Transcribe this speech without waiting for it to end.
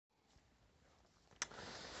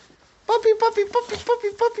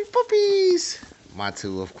Puppies. My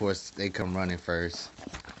two, of course, they come running first.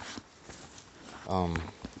 Here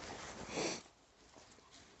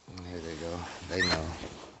they go. They know.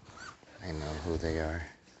 They know who they are,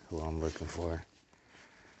 who I'm looking for.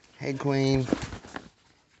 Hey, Queen.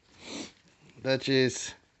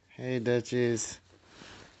 Duchess. Hey, Duchess.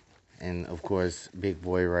 And, of course, big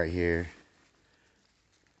boy right here.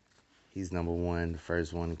 He's number one, the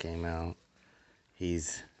first one that came out.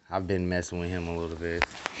 I've been messing with him a little bit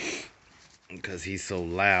because he's so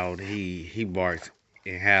loud. He barks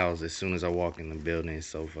and howls as soon as I walk in the building. It's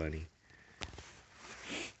so funny.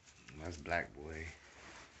 That's Black Boy.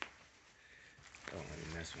 Don't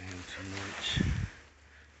really mess with him too much.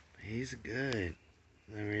 But he's good.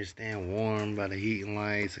 Over here staying warm by the heating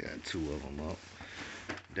lights. I got two of them up.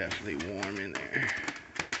 Definitely warm in there.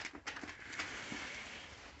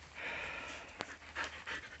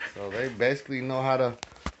 So they basically know how to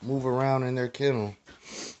move around in their kennel.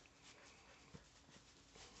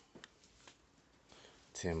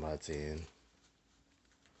 10 by 10.